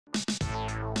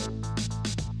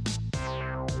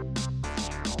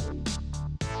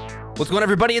What's going on,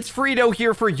 everybody? It's Frito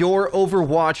here for your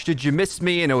Overwatch. Did you miss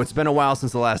me? I know it's been a while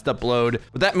since the last upload,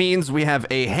 but that means we have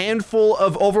a handful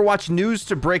of Overwatch news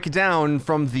to break down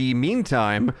from the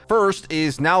meantime. First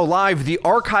is now live the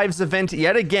Archives event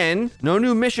yet again. No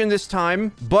new mission this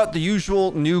time, but the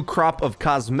usual new crop of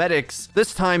cosmetics,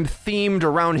 this time themed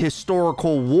around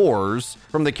historical wars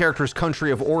from the character's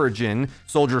country of origin,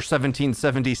 Soldier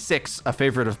 1776, a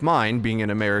favorite of mine, being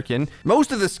an American.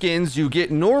 Most of the skins you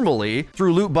get normally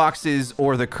through loot boxes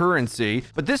or the currency,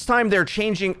 but this time they're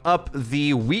changing up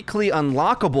the weekly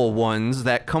unlockable ones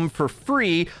that come for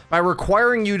free by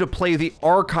requiring you to play the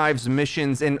Archives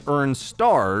missions and earn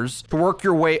stars to work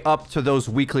your way up to those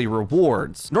weekly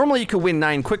rewards. Normally you could win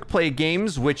 9 quick play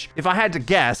games, which, if I had to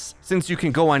guess, since you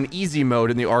can go on easy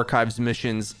mode in the Archives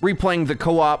missions, replaying the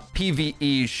co-op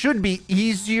PvE should be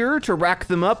easier to rack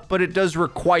them up, but it does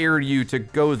require you to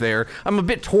go there. I'm a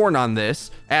bit torn on this,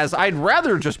 as I'd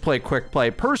rather just play quick play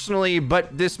personally,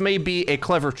 but this may be a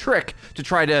clever trick to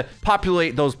try to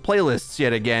populate those playlists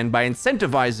yet again by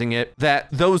incentivizing it, that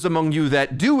those among you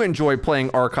that do enjoy playing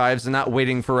Archives and not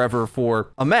waiting forever for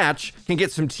a match can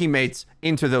get some teammates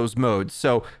into those modes.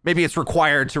 So maybe it's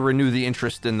required to renew the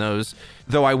interest in those,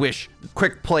 though I wish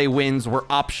quick play wins were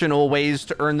optional ways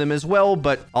to earn them as well,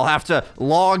 but I'll have to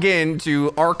log in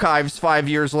to Archives 5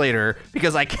 years later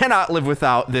because I cannot live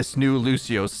without this new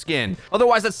Lucio skin.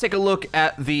 Otherwise, let's take a look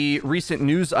at the recent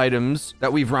news items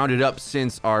that we've rounded up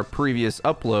since our previous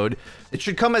upload. It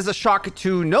should come as a shock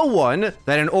to no one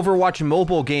that an Overwatch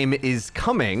mobile game is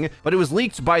coming, but it was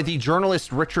leaked by the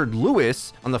journalist Richard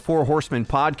Lewis on the Four Horsemen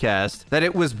podcast that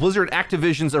it was Blizzard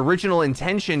Activision's original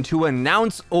intention to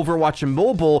announce Overwatch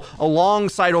Mobile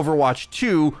alongside Overwatch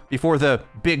 2 before the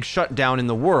big shutdown in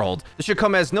the world. This should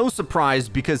come as no surprise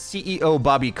because CEO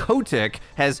Bobby Kotick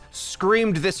has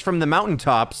screamed this from the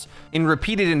mountaintops in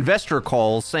repeated investor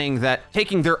calls, saying that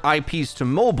taking their IPs to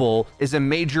mobile is a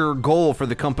major goal for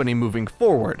the company moving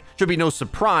forward. Should be no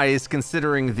surprise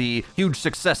considering the huge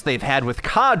success they've had with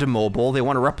COD Mobile. They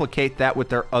want to replicate that with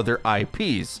their other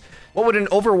IPs. What would an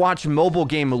Overwatch mobile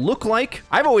game look like?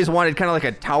 I've always wanted kind of like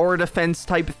a tower defense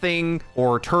type thing,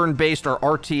 or turn-based or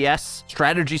RTS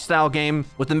strategy style game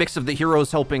with the mix of the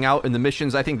heroes helping out in the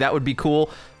missions. I think that would be cool.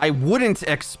 I wouldn't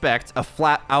expect a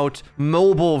flat-out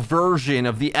mobile version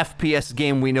of the FPS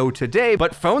game we know today,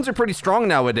 but phones are pretty strong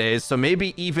nowadays, so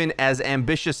maybe even as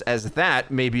ambitious as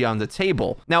that may be on the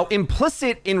table. Now,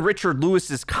 implicit in Richard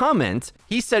Lewis's comment,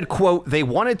 he said, quote, they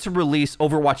wanted to release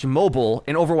Overwatch Mobile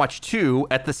and Overwatch 2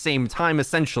 at the same time,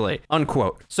 essentially,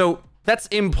 unquote. So that's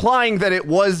implying that it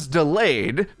was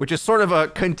delayed, which is sort of a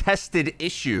contested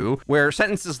issue where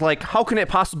sentences like, how can it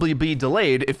possibly be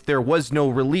delayed if there was no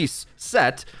release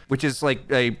set, which is like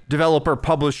a developer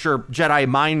publisher Jedi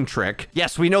mind trick.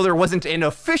 Yes, we know there wasn't an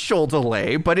official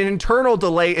delay, but an internal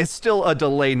delay is still a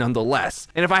delay nonetheless.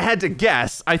 And if I had to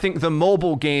guess, I think the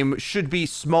mobile game should be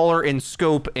smaller in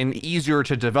scope and easier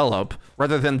to develop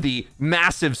rather than the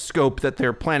massive scope that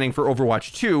they're planning for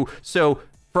Overwatch 2. So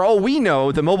for all we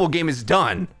know, the mobile game is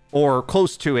done, or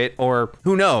close to it, or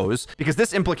who knows, because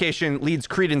this implication leads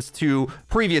credence to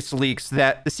previous leaks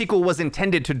that the sequel was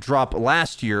intended to drop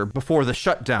last year before the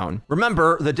shutdown.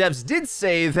 Remember, the devs did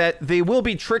say that they will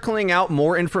be trickling out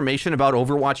more information about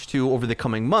Overwatch 2 over the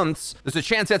coming months. There's a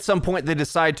chance at some point they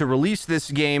decide to release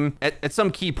this game at some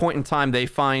key point in time they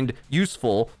find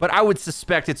useful, but I would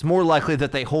suspect it's more likely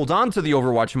that they hold on to the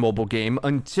Overwatch mobile game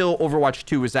until Overwatch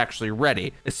 2 is actually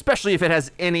ready, especially if it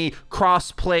has any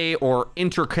cross-play or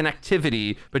interconnectivity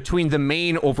between the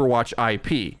main Overwatch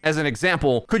IP. As an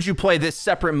example, could you play this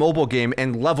separate mobile game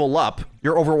and level up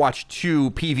your Overwatch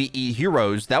 2 PvE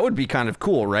heroes? That would be kind of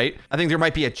cool, right? I think there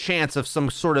might be a chance of some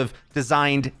sort of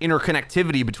designed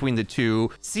interconnectivity between the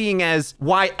two, seeing as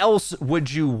why else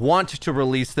would you want to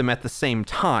release them at the same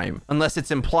time? Unless it's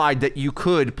implied that you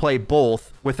could play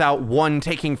both without one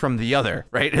taking from the other,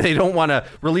 right? They don't want to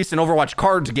release an Overwatch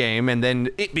cards game and then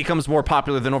it becomes more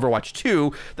popular than Overwatch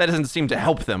 2. That doesn't seem to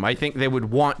help them. I think they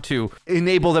would want to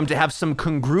enable them to have some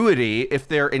congruity if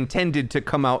they're intended to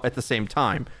come out at the same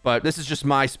time. But this is just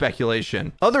my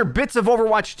speculation. Other bits of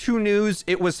Overwatch 2 news,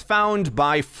 it was found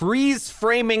by freeze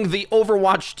framing the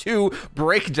Overwatch 2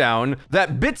 breakdown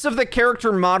that bits of the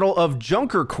character model of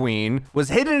Junker Queen was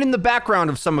hidden in the background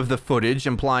of some of the footage,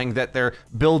 implying that they're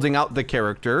building out the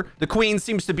character. The Queen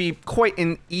seems to be quite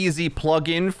an easy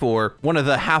plug-in for one of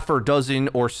the half or dozen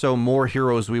or so more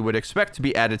heroes we would expect to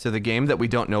be added to the game that we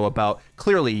don't know about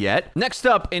clearly yet. Next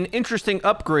up, an interesting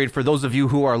upgrade for those of you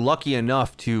who are lucky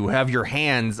enough to have your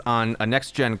hands on a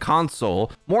next-gen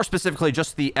console, more specifically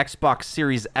just the Xbox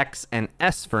Series X and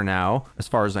S for now, as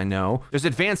far as I know. There's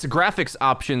advanced graphics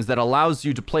options that allows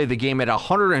you to play the game at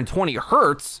 120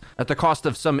 hertz at the cost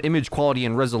of some image quality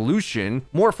and resolution.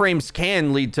 More frames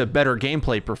can lead to better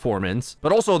gameplay performance,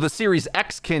 but also the Series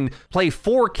X can play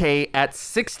 4K at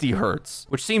 60 hertz,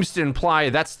 which seems to imply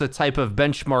that's the type of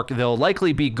benchmark they'll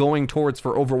likely be going towards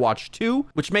for Overwatch 2,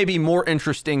 which may be more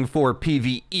interesting for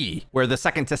PvE, where the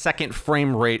second-to-second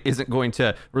frame rate isn't going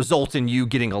to result in you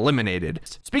getting eliminated.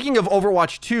 Speaking of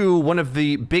Overwatch 2, one of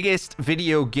the biggest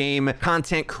video game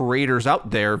content creators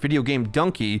out there,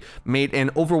 Videogamedunkey, made an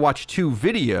Overwatch 2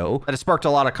 video that has sparked a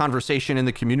lot of conversation in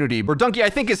the community, where Dunkey, I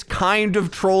think, is kind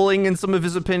of trolling in some of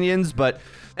his opinions, but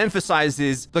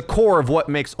emphasizes the core of what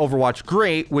makes Overwatch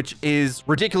great, which is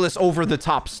ridiculous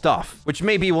over-the-top stuff, which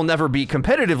maybe will never be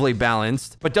competitively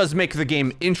balanced, but does make the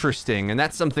game interesting. And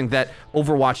that's something that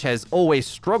Overwatch has always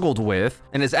struggled with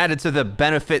and has added to the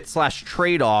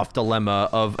benefit/trade-off dilemma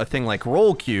of a thing like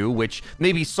role queue, which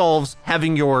maybe solves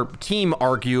having your team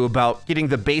argue about getting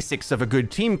the basics of a good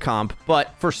team comp,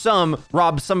 but for some,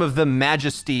 robs some of the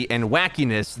majesty and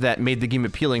wackiness that made the game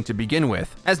appealing to begin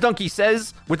with. As Dunkey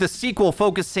says, with a sequel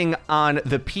focusing on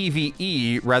the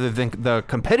PvE rather than the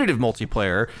competitive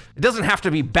multiplayer, it doesn't have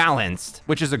to be balanced,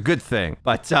 which is a good thing.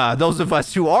 But those of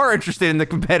us who are interested in the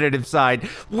competitive side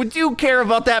would do care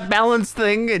about that balance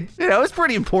thing. And, you know, it's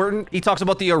pretty important. He talks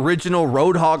about the original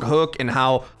Roadhog hook and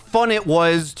how fun it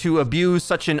was to abuse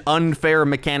such an unfair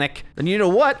mechanic. And you know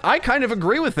what? I kind of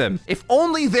agree with him. If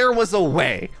only there was a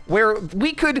way where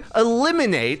we could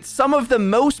eliminate some of the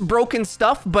most broken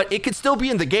stuff, but it could still be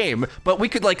in the game, but we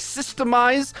could like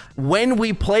systemize when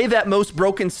we play that most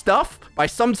broken stuff by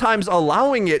sometimes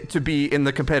allowing it to be in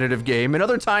the competitive game and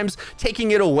other times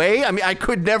taking it away. I mean, I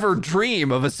could never dream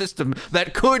of a system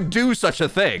that could do such a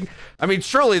thing. I mean,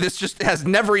 surely this just has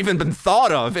never even been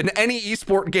thought of in any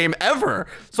esport game ever.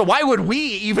 So why would we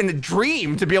even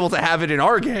dream to be able to have it in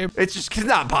our game? It's just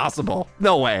not possible.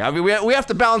 No way. I mean, we have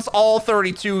to balance all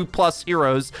 32 plus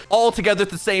heroes all together at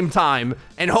the same time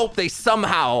and hope they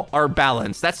somehow are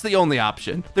balanced. That's the only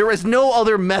option. There is no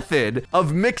other method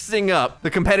of mixing up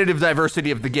the competitive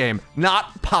diversity of the game.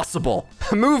 Not possible.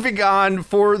 Moving on,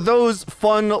 for those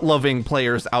fun-loving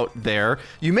players out there,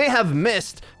 you may have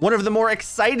missed one of the more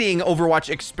exciting Overwatch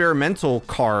experimental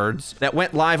cards that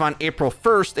went live on April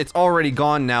 1st. It's already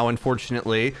gone now,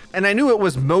 unfortunately. And I knew it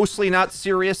was mostly not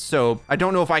serious, so I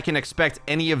don't know if I can expect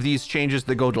any of these changes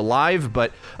to go to live,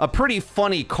 but a pretty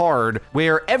funny card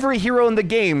where every hero in the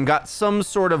game got some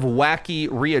sort of wacky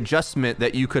readjustment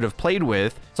that you could have played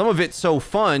with. Some of it's so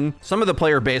fun, some of the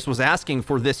player base was asking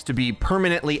for this to be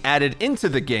permanently added into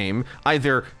the game,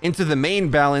 either into the main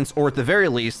balance or at the very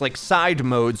least, like side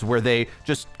modes where they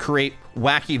just create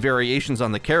wacky variations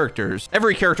on the characters.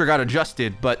 Every character got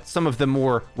adjusted, but some of the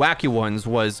more wacky ones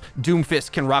was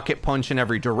Doomfist can rocket punch in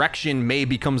every direction, Mei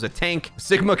becomes a tank,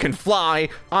 Sigma can fly,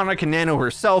 Ana can nano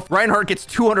herself, Reinhardt gets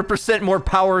 200% more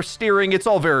power steering. It's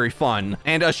all very fun.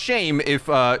 And a shame if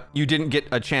you didn't get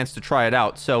a chance to try it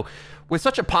out. So with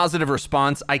such a positive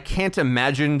response, I can't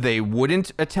imagine they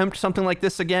wouldn't attempt something like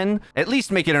this again. At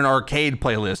least make it an arcade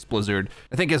playlist, Blizzard.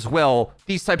 I think as well,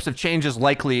 these types of changes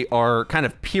likely are kind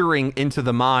of peering into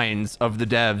the minds of the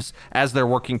devs as they're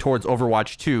working towards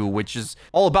Overwatch 2, which is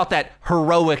all about that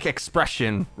heroic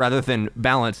expression rather than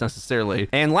balance necessarily.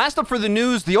 And last up for the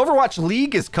news, the Overwatch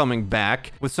League is coming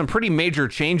back with some pretty major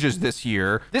changes this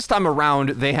year. This time around,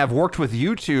 they have worked with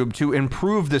YouTube to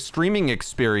improve the streaming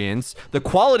experience. The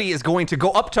quality is going to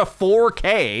go up to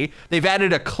 4K. They've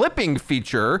added a clipping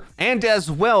feature and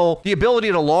as well the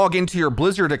ability to log into your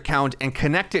Blizzard account and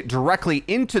connect it directly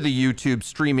into the YouTube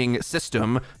streaming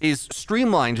system is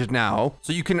streamlined now,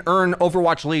 so you can earn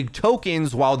Overwatch League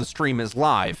tokens while the stream is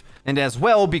live. And as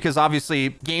well, because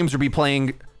obviously games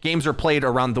are played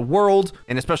around the world,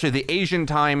 and especially the Asian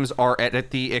times are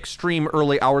at the extreme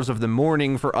early hours of the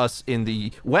morning for us in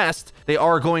the West, they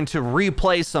are going to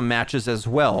replay some matches as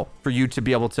well for you to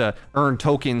be able to earn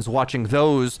tokens watching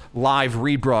those live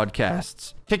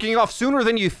rebroadcasts. Kicking off sooner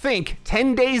than you think,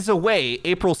 10 days away,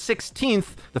 April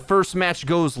 16th, the first match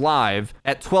goes live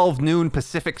at 12 noon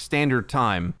Pacific Standard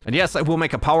Time. And yes, I will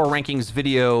make a power rankings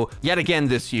video yet again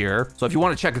this year. So if you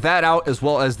want to check that out, as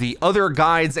well as the other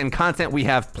guides and content we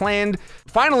have planned,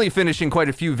 finally finishing quite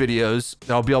a few videos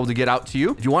that I'll be able to get out to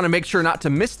you. If you want to make sure not to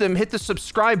miss them, hit the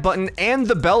subscribe button and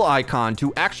the bell icon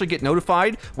to actually get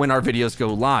notified when our videos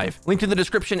go live. Link in the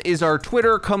description is our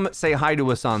Twitter. Come say hi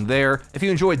to us on there. If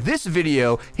you enjoyed this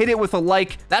video, hit it with a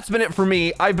like. That's been it for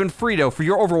me. I've been Frito for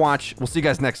your Overwatch. We'll see you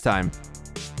guys next time.